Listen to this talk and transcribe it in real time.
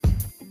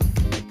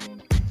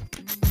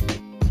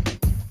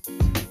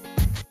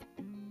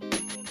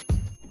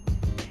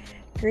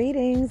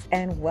Greetings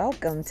and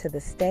welcome to the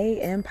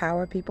Stay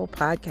Empower People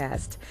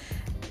podcast.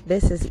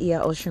 This is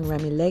Ia Ocean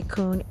Remy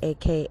Lekun,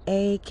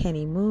 aka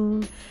Kenny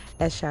Moon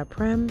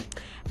Eshaprem,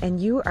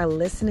 and you are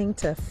listening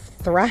to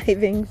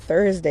Thriving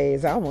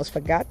Thursdays. I almost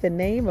forgot the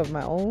name of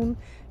my own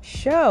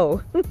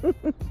show.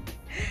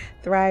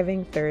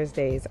 Thriving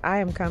Thursdays. I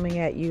am coming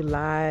at you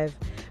live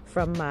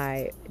from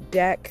my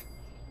deck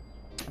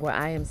where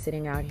I am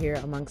sitting out here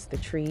amongst the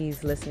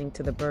trees, listening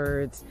to the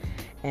birds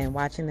and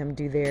watching them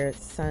do their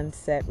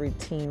sunset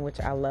routine,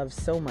 which I love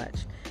so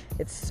much.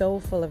 It's so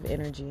full of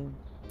energy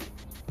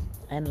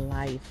and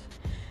life.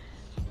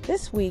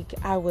 This week,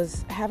 I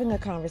was having a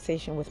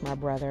conversation with my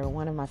brother,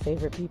 one of my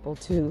favorite people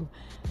to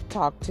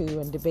talk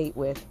to and debate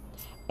with.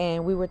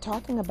 And we were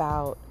talking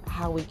about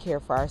how we care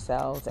for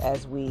ourselves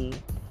as we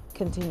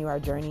continue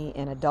our journey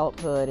in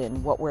adulthood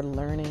and what we're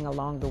learning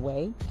along the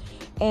way.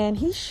 And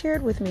he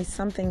shared with me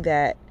something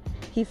that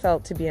he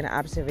felt to be an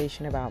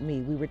observation about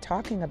me. We were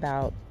talking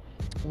about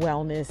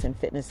wellness and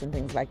fitness and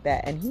things like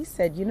that. And he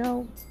said,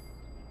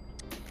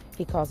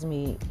 he calls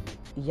me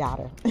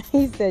Yada.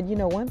 He said,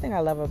 one thing I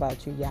love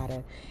about you,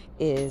 Yada,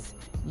 is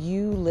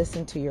you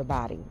listen to your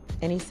body.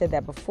 And he said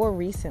that before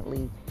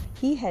recently,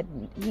 he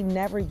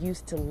never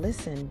used to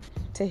listen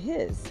to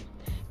his.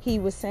 He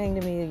was saying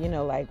to me,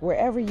 like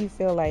wherever you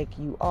feel like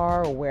you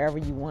are or wherever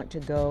you want to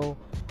go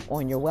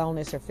on your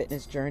wellness or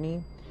fitness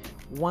journey,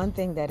 one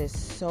thing that is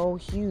so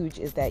huge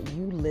is that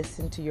you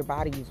listen to your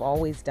body. You've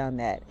always done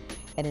that.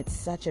 And it's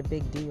such a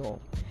big deal.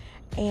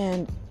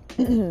 And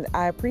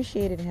I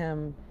appreciated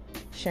him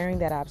sharing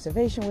that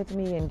observation with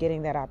me and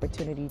getting that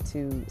opportunity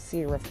to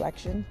see a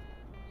reflection.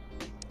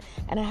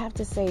 And I have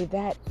to say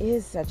that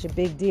is such a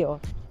big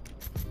deal.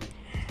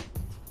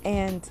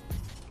 And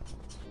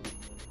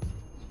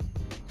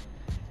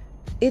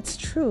it's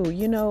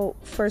true,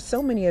 for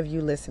so many of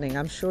you listening,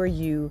 I'm sure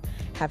you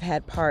have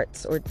had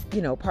parts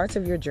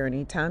of your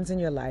journey, times in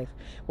your life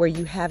where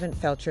you haven't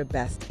felt your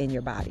best in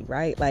your body,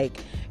 right?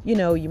 Like, you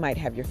might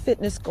have your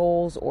fitness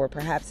goals or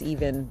perhaps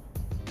even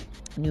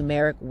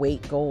numeric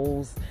weight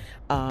goals.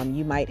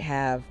 You might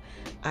have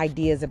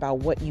ideas about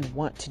what you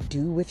want to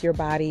do with your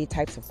body,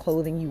 types of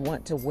clothing you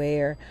want to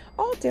wear,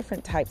 all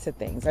different types of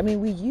things. I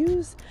mean, we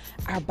use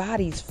our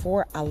bodies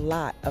for a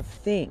lot of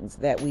things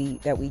that we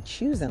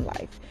choose in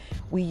life.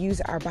 We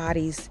use our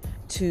bodies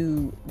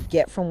to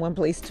get from one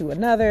place to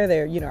another.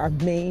 They're, our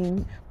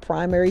main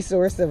primary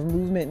source of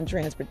movement and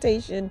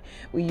transportation.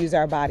 We use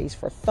our bodies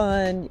for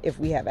fun. If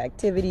we have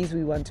activities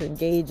we want to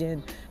engage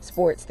in,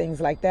 sports, things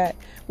like that.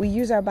 We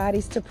use our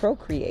bodies to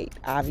procreate.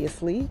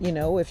 Obviously,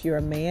 if you're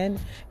a man,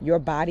 your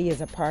body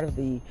is a part of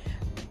the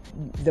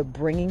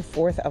bringing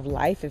forth of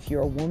life. If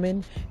you're a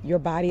woman, your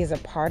body is a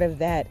part of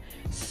that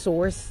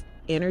source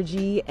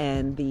energy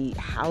and the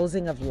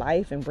housing of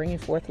life and bringing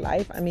forth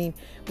life. I mean,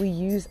 we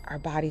use our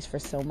bodies for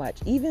so much,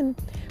 even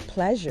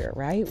pleasure,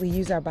 right? We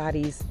use our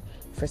bodies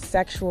for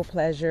sexual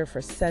pleasure,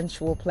 for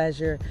sensual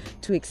pleasure,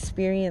 to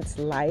experience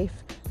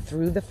life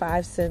through the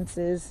five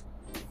senses,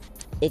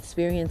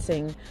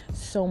 experiencing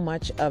so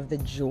much of the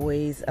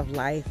joys of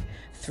life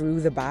through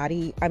the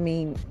body. I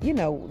mean,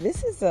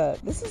 this is a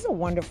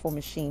wonderful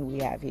machine we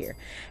have here.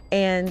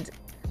 And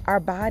our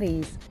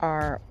bodies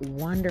are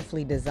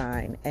wonderfully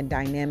designed and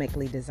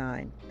dynamically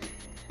designed.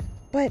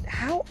 But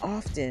how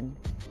often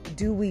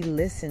do we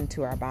listen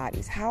to our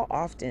bodies? How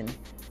often?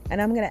 And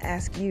I'm going to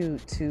ask you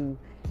to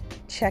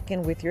check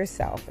in with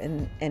yourself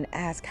and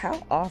ask,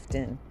 how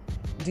often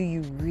do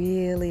you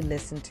really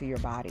listen to your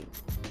body?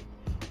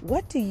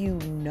 What do you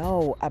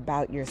know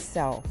about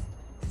yourself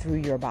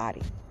through your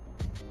body?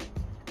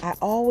 I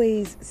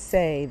always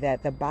say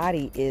that the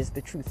body is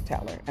the truth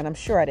teller, and I'm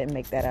sure I didn't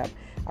make that up.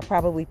 I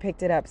probably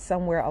picked it up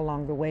somewhere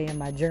along the way in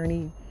my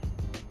journey,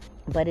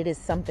 but it is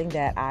something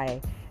that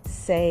I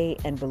say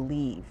and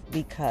believe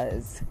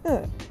because,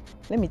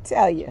 let me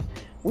tell you,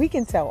 we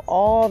can tell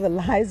all the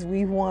lies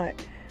we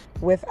want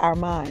with our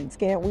minds,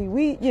 can't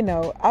we?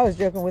 I was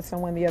joking with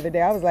someone the other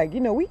day. I was like,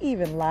 we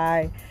even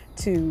lie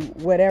to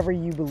whatever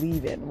you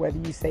believe in, whether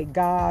you say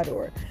God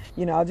or,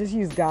 I'll just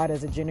use God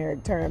as a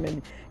generic term.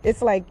 And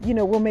it's like,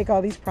 we'll make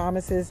all these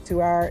promises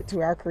to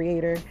our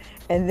creator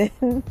and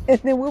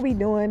then we'll be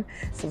doing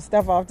some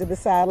stuff off to the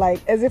side, like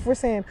as if we're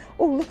saying,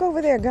 oh, look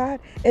over there, God.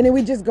 And then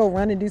we just go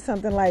run and do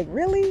something. Like,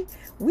 really?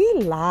 We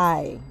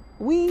lie.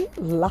 We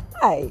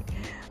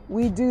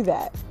do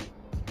that.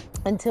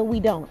 Until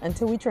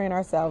we train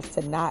ourselves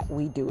to not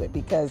we do it,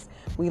 because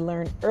we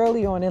learn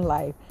early on in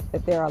life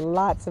that there are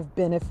lots of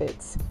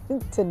benefits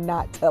to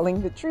not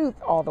telling the truth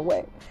all the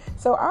way.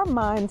 So our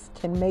minds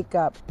can make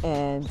up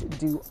and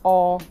do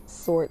all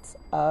sorts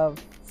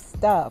of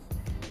stuff,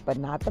 but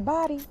not the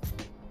body.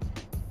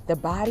 The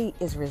body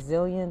is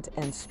resilient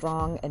and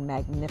strong and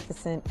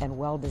magnificent and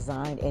well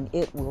designed, and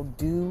it will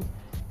do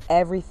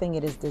everything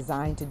it is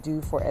designed to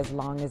do for as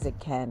long as it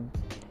can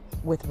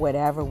with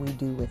whatever we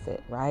do with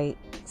it, right?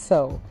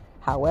 So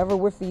however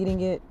we're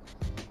feeding it,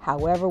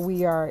 however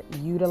we are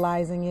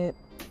utilizing it,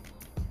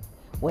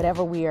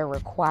 whatever we are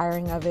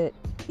requiring of it,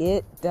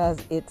 it does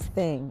its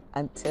thing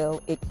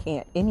until it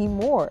can't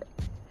anymore.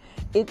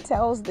 It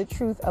tells the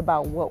truth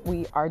about what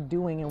we are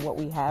doing and what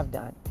we have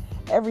done.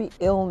 Every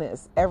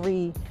illness,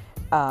 every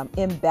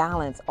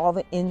imbalance, all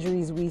the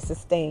injuries we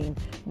sustain.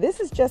 This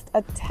is just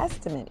a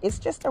testament. It's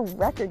just a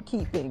record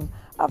keeping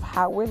of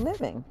how we're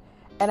living.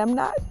 And I'm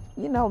not,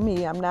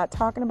 I'm not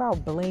talking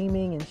about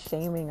blaming and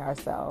shaming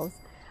ourselves.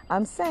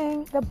 I'm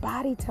saying the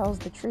body tells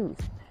the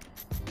truth.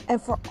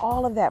 And for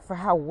all of that, for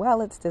how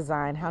well it's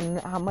designed,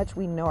 how much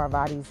we know our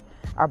bodies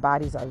are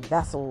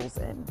vessels,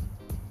 and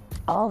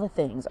all the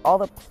things, all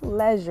the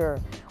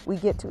pleasure we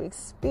get to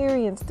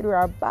experience through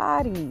our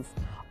bodies,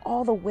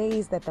 all the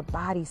ways that the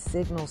body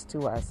signals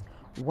to us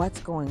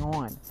what's going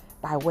on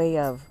by way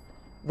of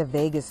the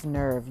vagus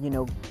nerve,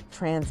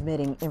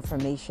 transmitting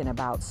information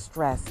about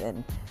stress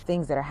and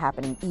things that are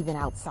happening even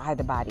outside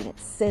the body. And it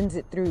sends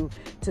it through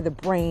to the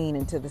brain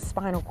and to the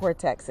spinal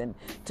cortex and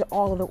to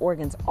all of the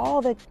organs,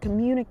 all the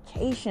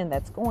communication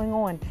that's going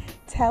on,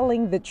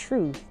 telling the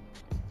truth.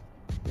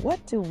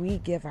 What do we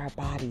give our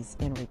bodies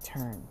in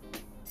return?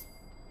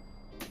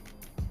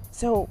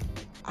 So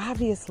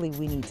obviously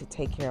we need to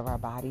take care of our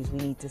bodies. We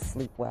need to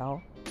sleep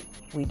well.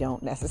 We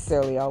don't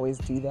necessarily always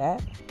do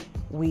that.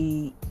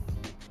 We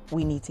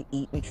need to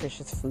eat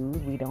nutritious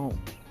food. We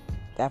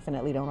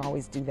definitely don't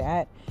always do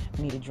that.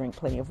 We need to drink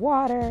plenty of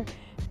water,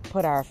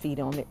 put our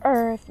feet on the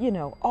earth,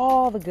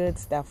 all the good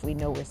stuff we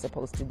know we're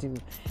supposed to do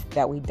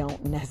that we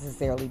don't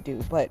necessarily do.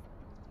 But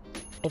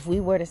if we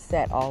were to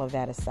set all of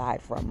that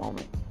aside for a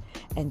moment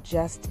and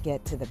just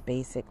get to the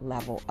basic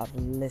level of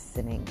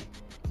listening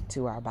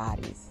to our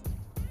bodies,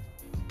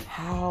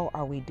 how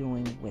are we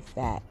doing with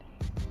that?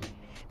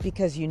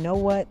 Because you know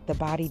what the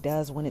body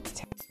does when it's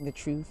telling the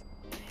truth?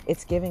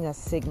 It's giving us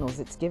signals.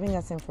 It's giving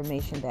us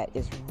information that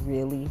is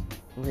really,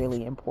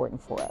 really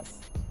important for us.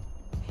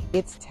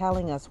 It's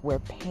telling us where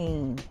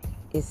pain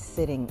is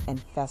sitting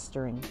and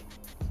festering,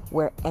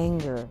 where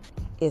anger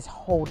is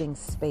holding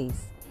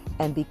space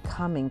and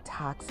becoming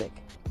toxic.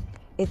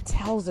 It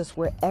tells us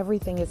where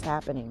everything is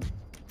happening.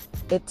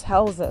 It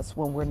tells us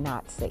when we're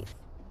not safe.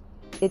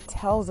 It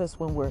tells us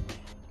when we're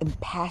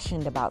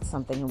impassioned about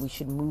something and we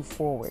should move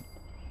forward.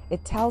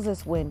 It tells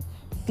us when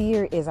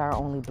fear is our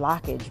only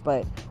blockage,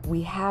 but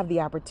we have the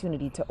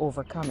opportunity to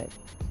overcome it.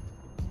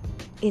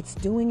 It's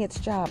doing its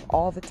job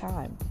all the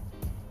time,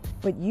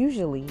 but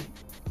usually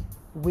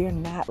we're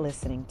not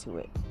listening to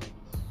it.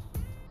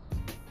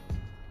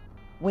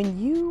 When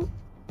you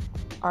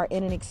are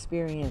in an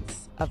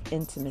experience of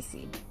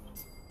intimacy,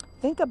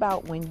 think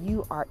about when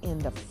you are in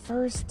the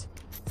first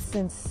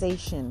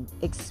sensation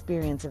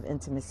experience of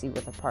intimacy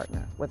with a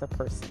partner, with a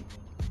person.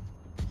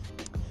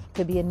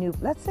 Could be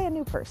let's say a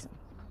new person.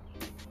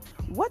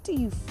 What do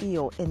you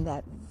feel in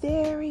that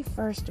very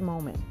first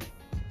moment?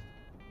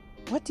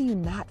 What do you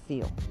not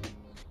feel?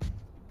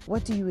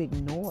 What do you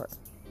ignore?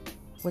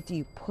 What do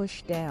you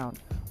push down?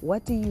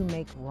 What do you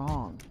make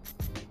wrong?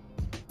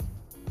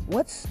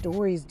 What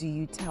stories do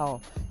you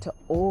tell to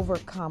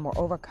overcome or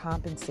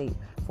overcompensate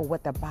for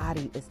what the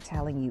body is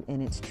telling you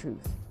in its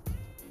truth?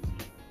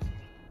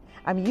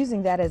 I'm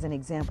using that as an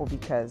example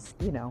because,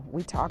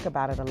 we talk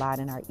about it a lot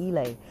in our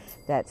ELA,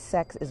 that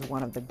sex is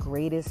one of the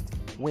greatest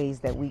ways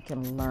that we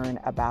can learn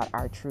about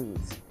our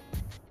truths.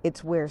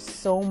 It's where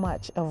so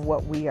much of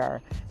what we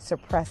are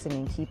suppressing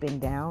and keeping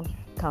down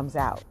comes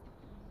out.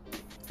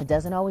 It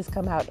doesn't always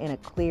come out in a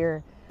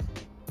clear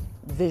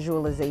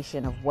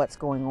visualization of what's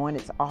going on.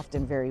 It's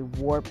often very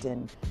warped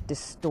and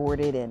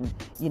distorted and,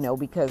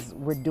 because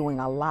we're doing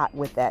a lot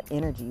with that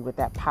energy, with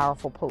that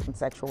powerful, potent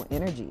sexual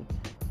energy.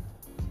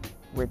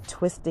 We're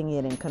twisting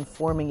it and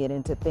conforming it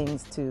into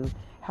things to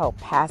help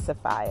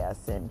pacify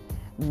us and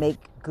make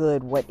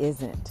good what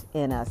isn't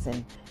in us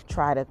and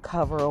try to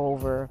cover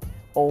over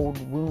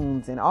old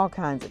wounds and all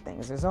kinds of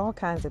things. There's all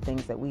kinds of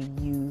things that we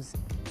use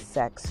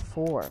sex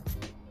for.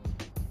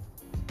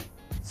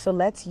 So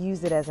let's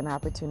use it as an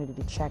opportunity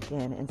to check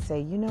in and say,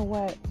 you know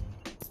what?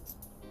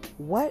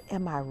 What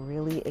am I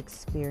really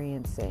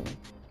experiencing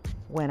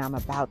when I'm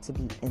about to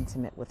be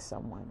intimate with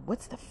someone?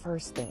 What's the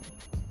first thing?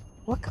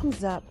 What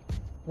comes up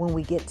when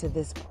we get to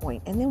this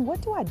point? And then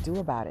what do I do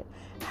about it?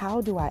 How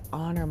do I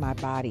honor my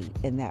body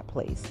in that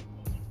place?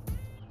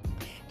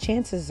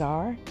 Chances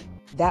are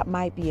that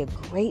might be a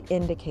great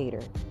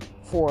indicator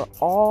for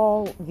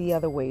all the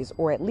other ways,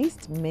 or at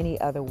least many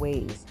other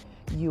ways,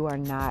 you are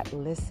not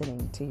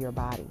listening to your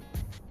body.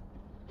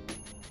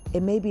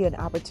 It may be an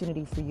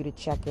opportunity for you to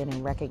check in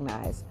and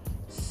recognize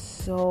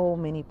so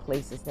many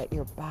places that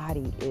your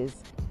body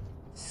is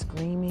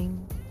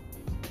screaming,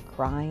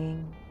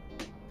 crying,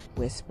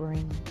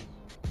 whispering,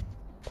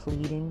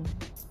 pleading,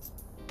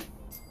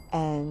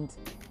 and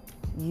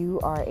you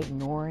are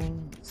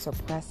ignoring,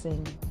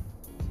 suppressing,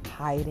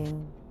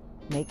 hiding,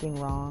 making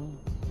wrong,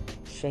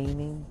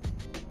 shaming.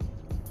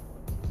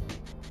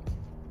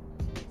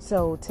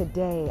 So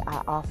today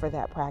I offer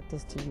that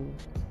practice to you.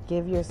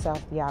 Give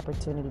yourself the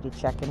opportunity to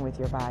check in with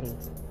your body.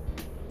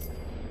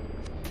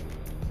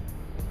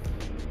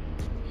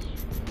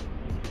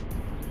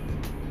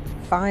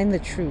 Find the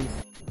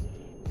truth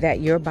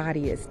that your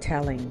body is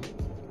telling.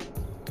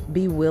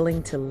 Be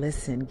willing to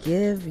listen.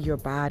 Give your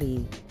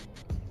body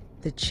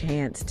the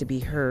chance to be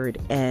heard.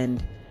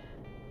 And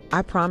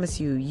I promise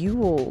you, you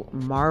will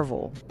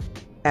marvel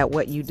at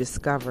what you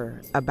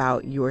discover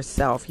about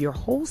yourself, your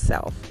whole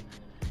self,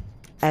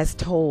 as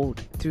told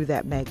through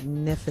that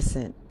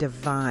magnificent,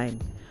 divine,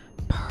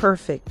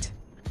 perfect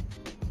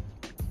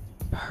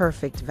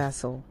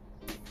vessel.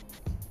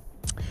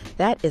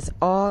 That is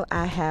all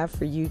I have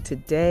for you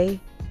today.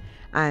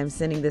 I am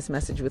sending this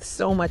message with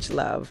so much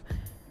love,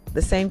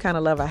 the same kind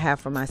of love I have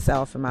for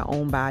myself and my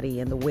own body,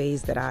 and the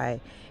ways that I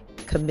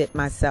commit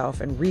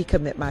myself and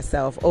recommit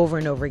myself over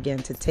and over again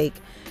to take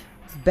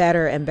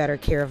better and better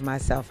care of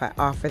myself. I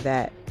offer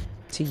that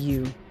to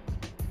you.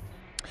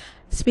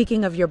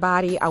 Speaking of your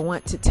body, I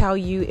want to tell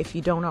you, if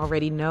you don't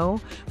already know,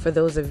 for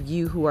those of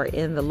you who are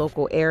in the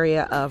local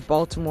area of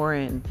Baltimore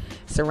and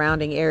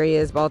surrounding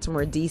areas,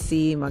 Baltimore,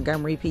 D.C.,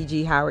 Montgomery,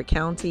 PG, Howard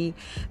County,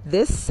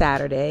 this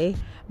Saturday,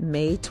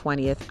 May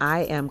 20th, I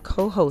am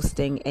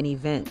co-hosting an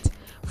event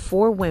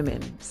for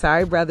women.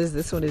 Sorry, brothers,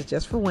 this one is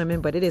just for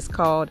women, but it is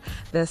called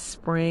the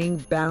Spring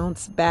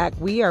Bounce Back.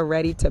 We are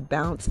ready to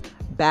bounce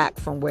back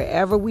from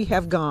wherever we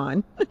have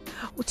gone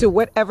to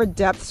whatever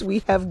depths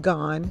we have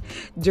gone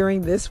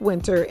during this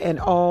winter and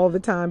all the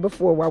time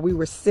before, while we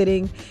were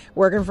sitting,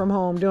 working from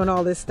home, doing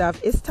all this stuff.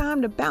 It's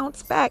time to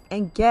bounce back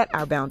and get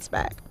our bounce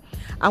back.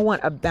 I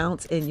want a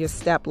bounce in your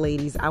step,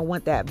 ladies. I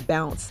want that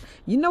bounce.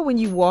 You know, when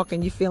you walk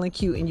and you're feeling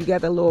cute and you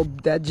got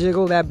that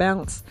jiggle, that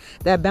bounce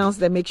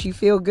that makes you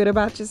feel good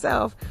about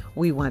yourself.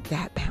 We want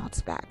that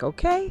bounce back.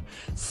 Okay.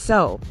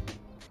 So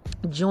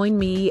join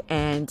me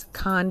and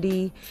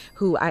Condi,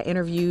 who I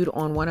interviewed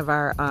on one of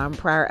our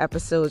prior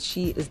episodes.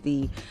 She is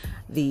the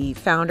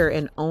founder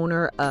and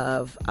owner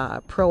of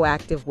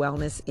Proactive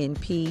Wellness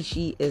NP.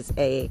 She is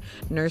a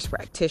nurse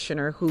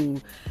practitioner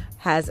who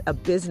has a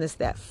business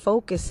that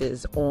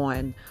focuses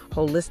on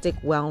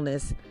holistic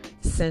wellness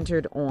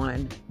centered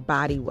on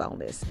body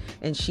wellness.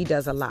 And she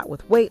does a lot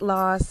with weight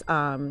loss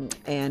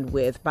and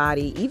with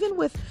body, even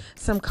with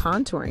some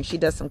contouring. She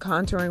does some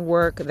contouring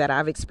work that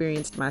I've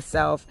experienced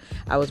myself.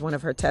 I was one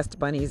of her test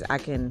bunnies.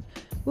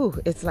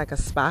 It's like a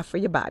spa for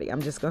your body.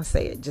 I'm just going to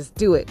say it. Just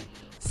do it.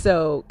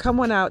 So come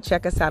on out,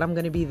 check us out. I'm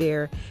going to be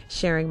there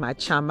sharing my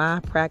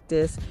Chama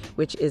practice,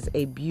 which is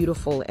a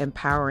beautiful,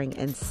 empowering,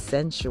 and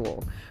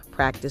sensual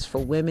practice for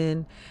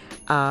women.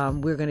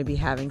 We're going to be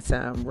having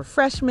some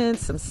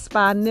refreshments, some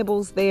spa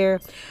nibbles there.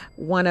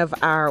 One of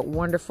our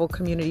wonderful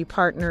community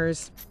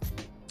partners,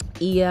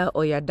 Iya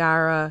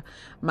Oyadara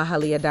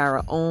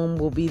Mahaliadara Om,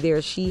 will be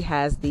there. She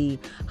has the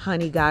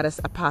Honey Goddess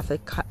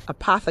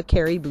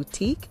Apothecary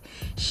Boutique.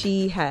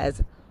 She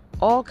has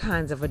all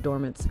kinds of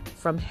adornments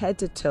from head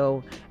to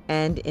toe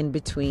and in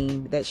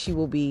between that she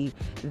will be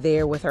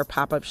there with her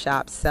pop-up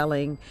shop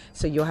selling.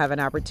 So you'll have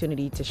an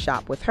opportunity to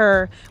shop with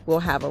her. We'll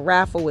have a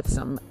raffle with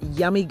some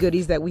yummy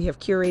goodies that we have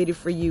curated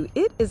for you.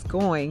 It is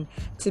going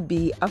to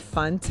be a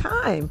fun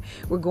time.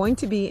 We're going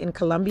to be in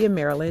Columbia,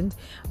 Maryland.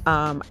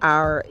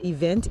 Our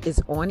event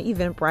is on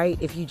Eventbrite.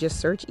 If you just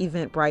search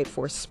Eventbrite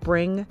for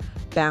Spring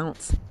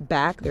Bounce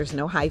Back, there's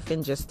no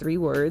hyphen, just 3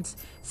 words,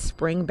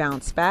 Spring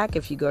Bounce Back.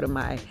 If you go to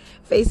my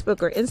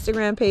Facebook or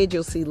Instagram page,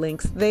 you'll see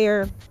links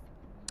there.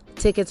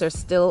 Tickets are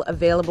still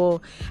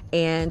available,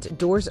 and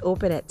doors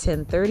open at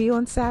 10:30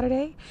 on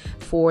Saturday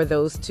for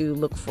those to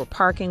look for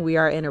parking. We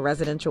are in a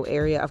residential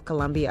area of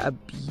Columbia, a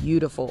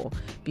beautiful,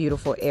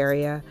 beautiful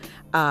area.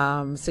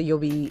 So you'll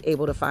be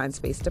able to find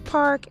space to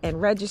park and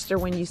register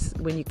when you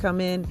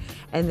come in,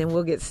 and then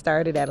we'll get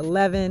started at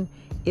 11.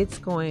 It's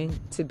going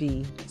to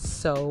be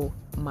so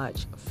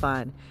much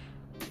fun.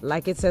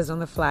 Like it says on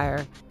the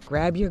flyer,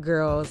 grab your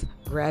girls,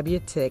 grab your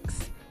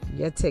tickets,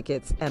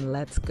 and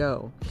let's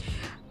go.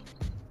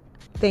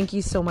 Thank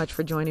you so much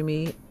for joining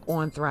me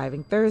on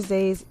Thriving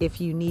Thursdays. If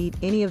you need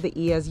any of the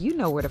EAs, you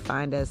know where to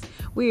find us.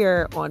 We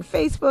are on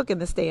Facebook in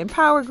the Stay in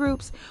Power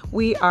groups.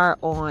 We are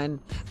on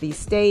the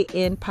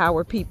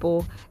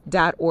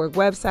stayinpowerpeople.org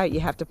website. You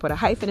have to put a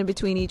hyphen in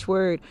between each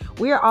word.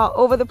 We are all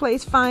over the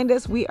place. Find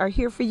us. We are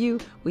here for you.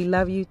 We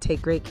love you.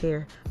 Take great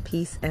care.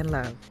 Peace and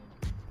love.